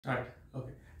Alright,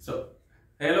 okay. So,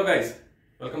 hello guys,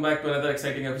 welcome back to another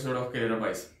exciting episode of Career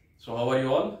Advice. So, how are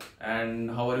you all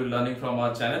and how are you learning from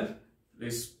our channel?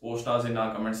 Please post us in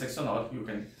our comment section or you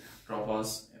can drop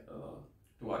us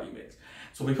to our emails.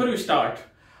 So, before we start,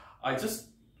 I just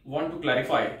want to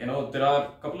clarify. There are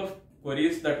a couple of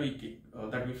queries that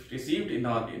we've received in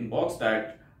our inbox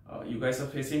that you guys are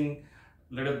facing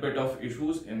a little bit of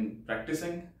issues in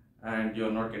practicing and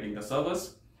you're not getting the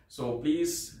service. So,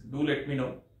 please do let me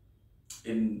know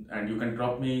and you can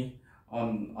drop me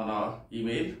on our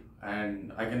email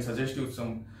and I can suggest you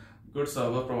some good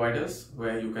server providers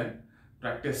where you can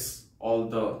practice all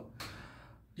the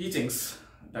teachings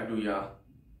that we are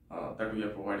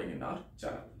providing in our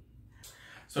channel.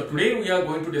 So today we are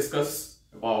going to discuss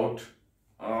about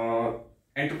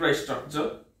enterprise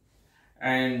structure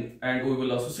and we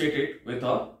will associate it with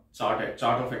a chart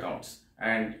of accounts.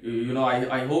 And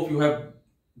I hope you have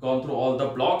gone through all the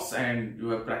blocks and you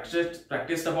have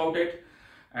practiced about it.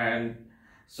 And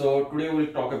so today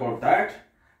we'll talk about that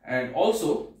and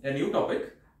also a new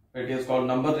topic. It is called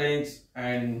number range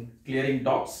and clearing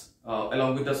docs,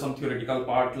 along with some theoretical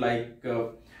part like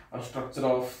a structure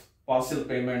of partial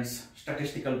payments,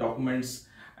 statistical documents,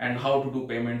 and how to do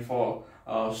payment for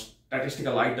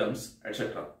statistical items,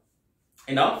 etc.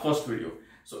 in our first video.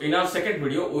 So in our second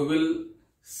video, we will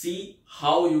see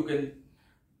how you can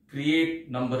create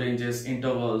number ranges,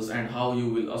 intervals, and how you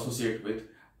will associate with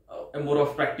a more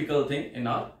of practical thing in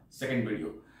our second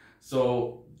video.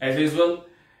 So as usual,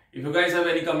 if you guys have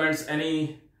any comments,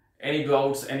 any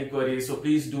doubts, any queries, so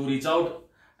please do reach out.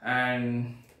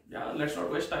 And yeah, let's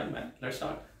not waste time, man. Let's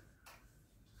start.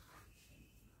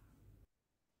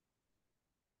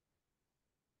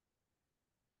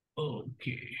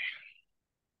 Okay.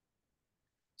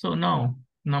 So now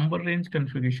number range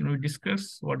configuration, we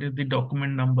discuss what is the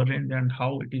document number range and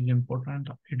how it is important.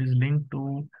 It is linked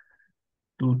to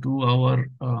our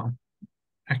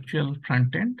actual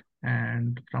front end,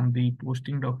 and from the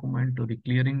posting document to the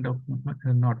clearing document,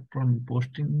 not from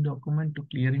posting document to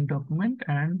clearing document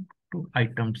and to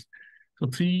items. So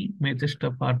three major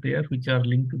steps are there which are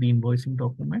linked to the invoicing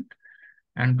document,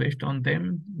 and based on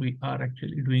them we are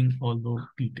actually doing all those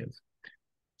details.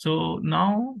 So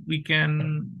now we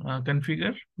can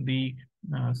configure the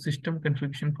system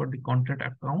configuration for the contract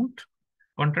account.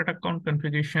 Contract account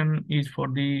configuration is for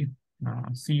the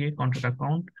CA contract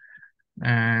account,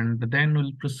 and then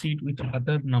we'll proceed with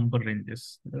other number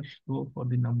ranges. Let's go for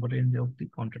the number range of the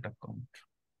contract account.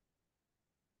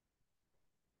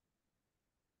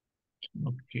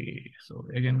 Okay, so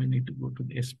again we need to go to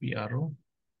the SPRO.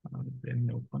 Then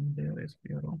open there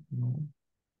SPRO. No.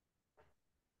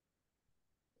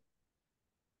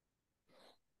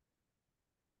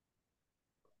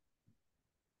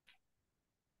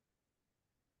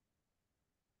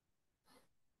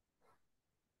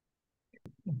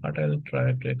 But I'll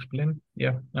try to explain.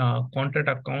 Yeah, contract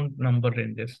account number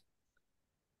ranges.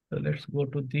 So let's go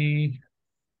to the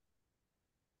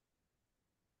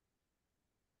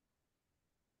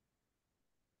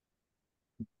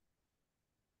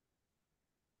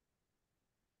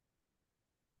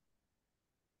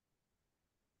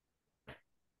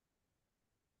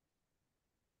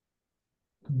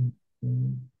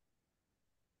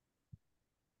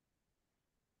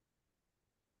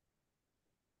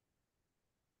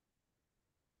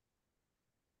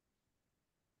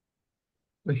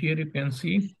So here you can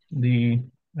see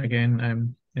again,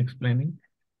 I'm explaining.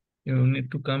 You need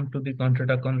to come to the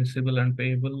contract account receivable and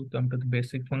payable, come to the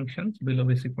basic functions, below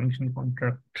basic function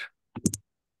contract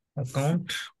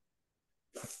account.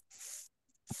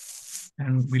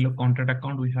 And below contract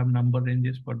account, we have number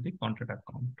ranges for the contract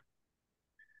account.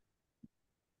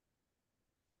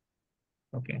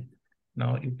 Okay.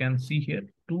 Now you can see here,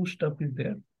 two stuff is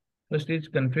there. First is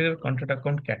configure contract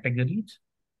account categories.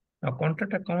 Now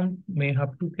contract account may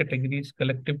have two categories,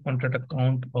 collective contract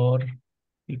account, or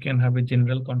you can have a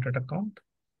general contract account,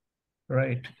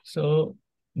 right? So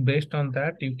based on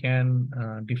that, you can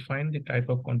define the type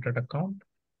of contract account,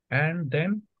 and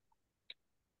then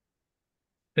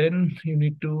you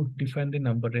need to define the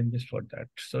number ranges for that.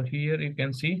 So here you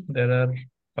can see there are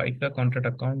FICA contract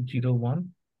account 01.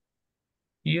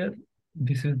 Here,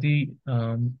 this is the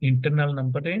internal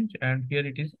number range, and here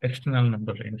it is external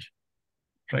number range,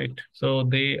 right? So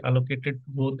they allocated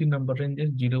both the number ranges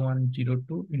 01,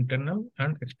 02, internal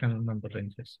and external number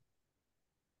ranges.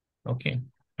 Okay,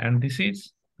 and this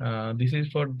is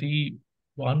for the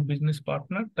one business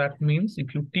partner. That means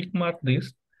if you tick mark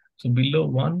this, so below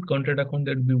one contract account,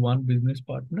 there will be one business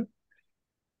partner.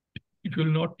 If you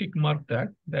will not tick mark that,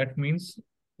 that means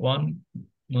one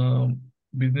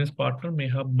business partner may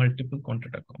have multiple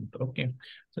contract accounts. Okay,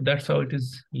 so that's how it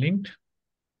is linked.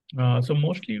 So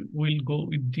mostly we'll go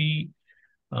with the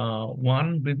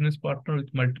one business partner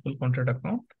with multiple contract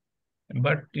account.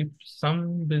 But if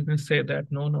some business say that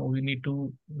no, we need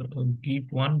to give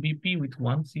one BP with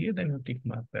one CA, then you tick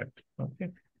mark that. Okay.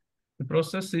 The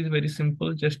process is very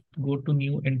simple. Just go to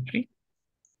new entry,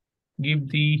 give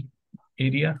the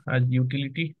area as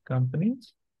utility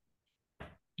companies.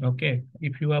 Okay.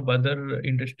 If you have other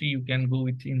industry, you can go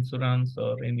with insurance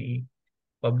or any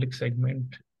public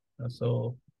segment.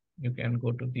 So you can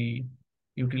go to the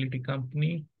utility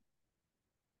company,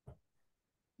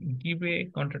 give a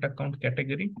contract account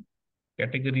category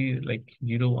like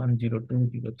 01,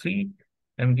 02, 03.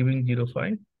 I'm giving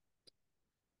 05.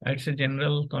 It's a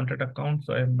general contract account,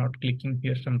 so I'm not clicking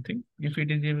here something. If it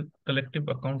is a collective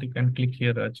account, you can click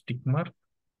here as tick mark.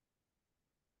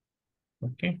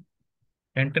 Okay.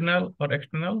 Internal or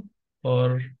external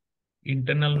or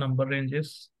internal number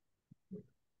ranges.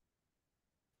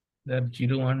 There are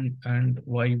 01 and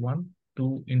Y1.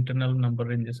 Two internal number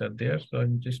ranges are there. So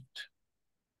I'm just,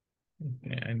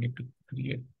 okay, I need to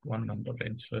create one number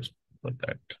range first for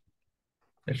that.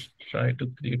 Let's try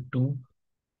to create two.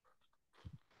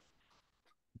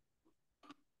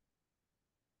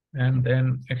 And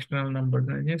then external number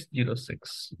range is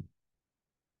 06.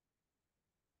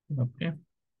 Okay,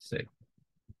 save.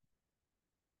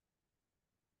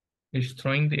 It's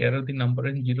throwing the error. The number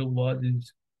in 0 was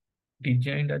is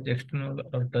designed as external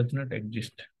or does not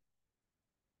exist.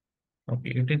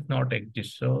 Okay, it is not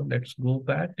exist. So let's go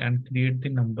back and create the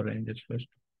number ranges first.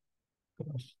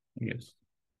 Yes.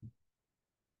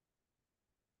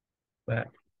 Back.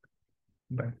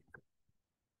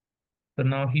 So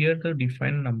now here the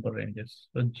defined number ranges.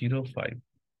 So 05.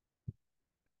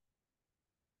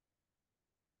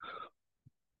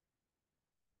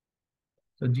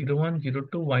 So 01, 02,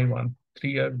 Y1,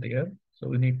 3 are there. So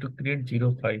we need to create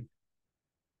 05.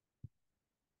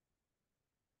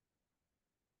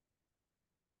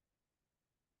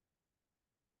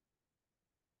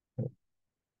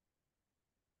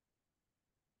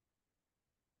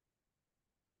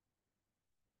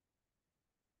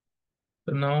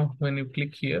 So now when you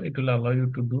click here, it will allow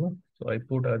you to do. So I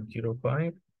put a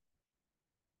 05.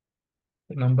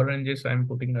 The number ranges I'm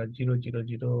putting a 0, 0,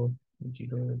 0,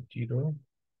 0, 0,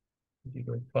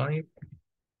 0, 5,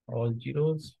 all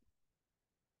zeros,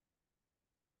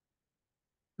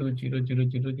 2, 0, 0,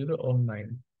 0, 0, all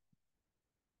 9.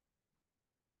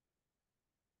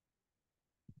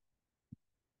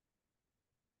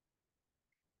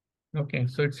 Okay,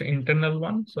 so it's an internal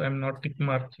one, so I'm not tick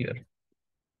marked here.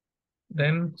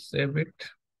 Then save it.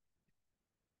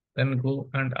 Then go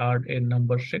and add a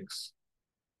number 6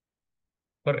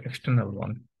 for external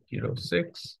one,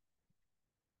 06.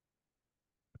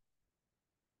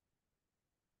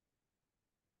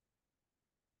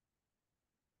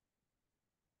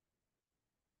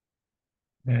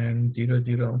 And 0,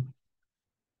 0.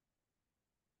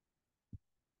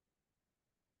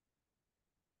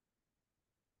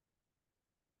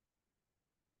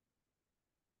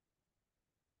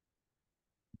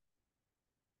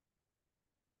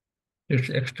 It's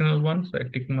external one, so I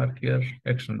tick mark here,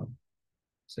 external.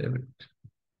 Save it.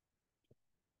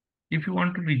 If you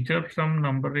want to reserve some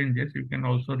number ranges, you can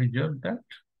also reserve that.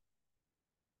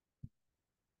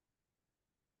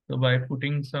 So by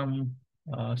putting some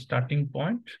starting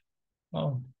point,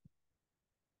 oh,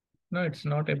 no, it's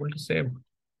not able to save.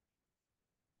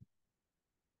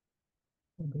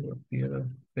 Here,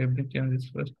 save the changes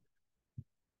first.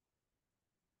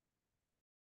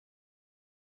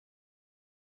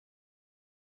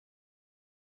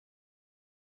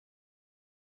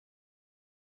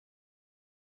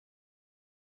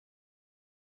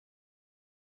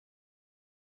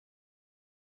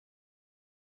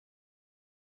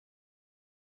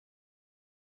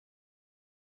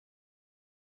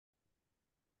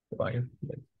 Five,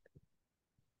 like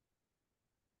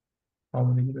how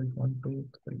many zeros? 1, 2,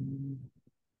 3.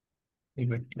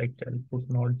 Leave it like I'll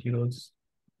put not zeros.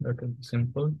 That will be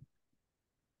simple.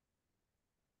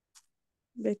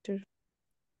 Better.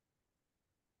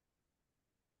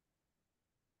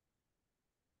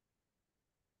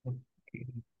 Okay.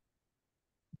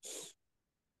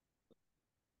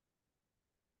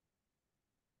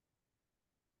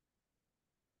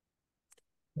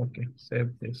 Okay,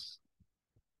 save this.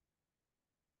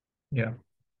 Yeah.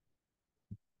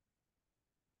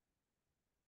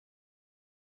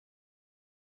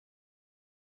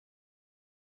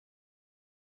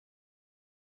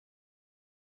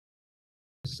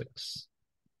 Six.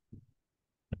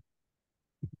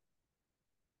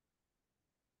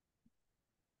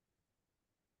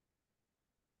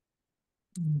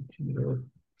 0,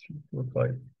 3, 4,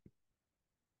 5,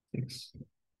 6,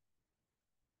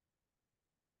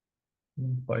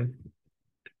 5.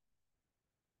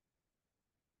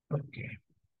 Okay.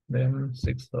 Then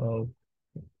 6 of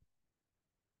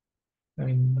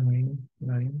 9, 9,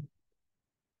 9,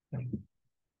 9.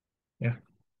 Yeah.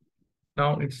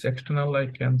 Now it's external. I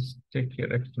can take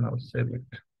here external, save it.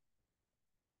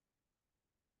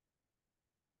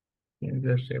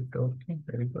 They're saved. Okay,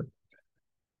 very good.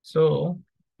 So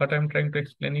what I'm trying to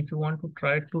explain, if you want to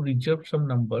try to reserve some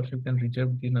numbers, you can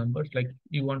reserve the numbers. Like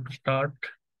you want to start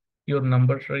your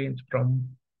number range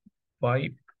from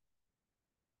 5,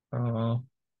 1,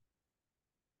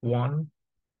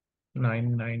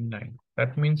 9, 9, 9.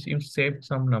 That means you saved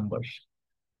some numbers.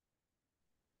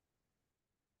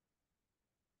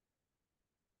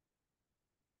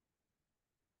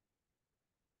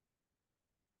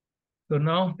 So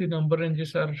now the number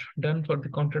ranges are done for the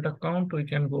contract account. We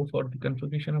can go for the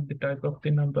configuration of the type of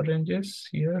the number ranges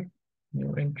here.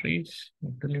 New entries,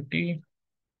 utility,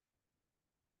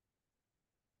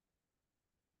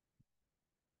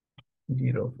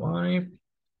 05.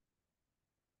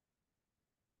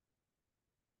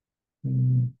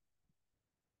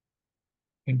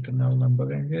 Internal number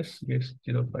ranges. Yes,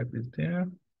 05 is there.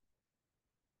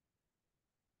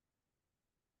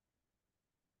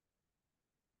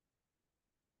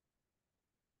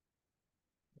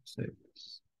 Save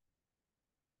this.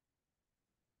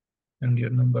 And your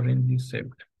number range is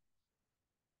saved.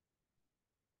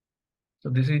 So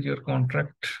this is your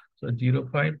contract. So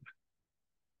 05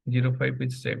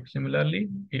 is saved. Similarly,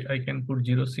 I can put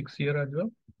 06 here as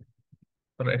well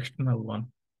for external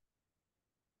one.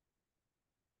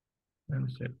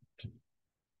 And save.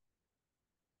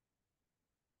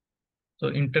 So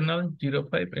internal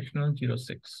 05, external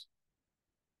 06.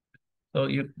 So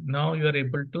now you are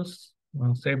able to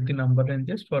save the number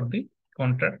ranges for the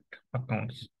contract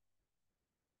accounts.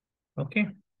 Okay.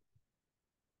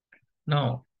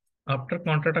 Now, after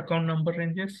contract account number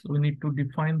ranges, we need to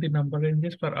define the number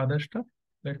ranges for other stuff.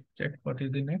 Let's check what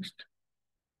is the next.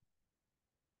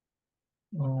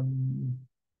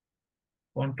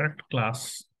 Contract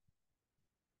class.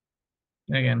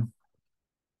 Again,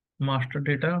 master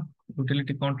data,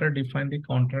 utility contract, define the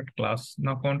contract class.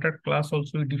 Now, contract class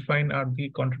also we define at the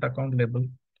contract account level.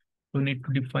 We need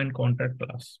to define contract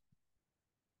class.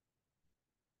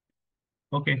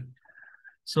 Okay.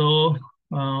 So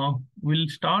we'll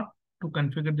start to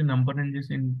configure the number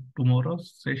ranges in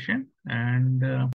tomorrow's session, and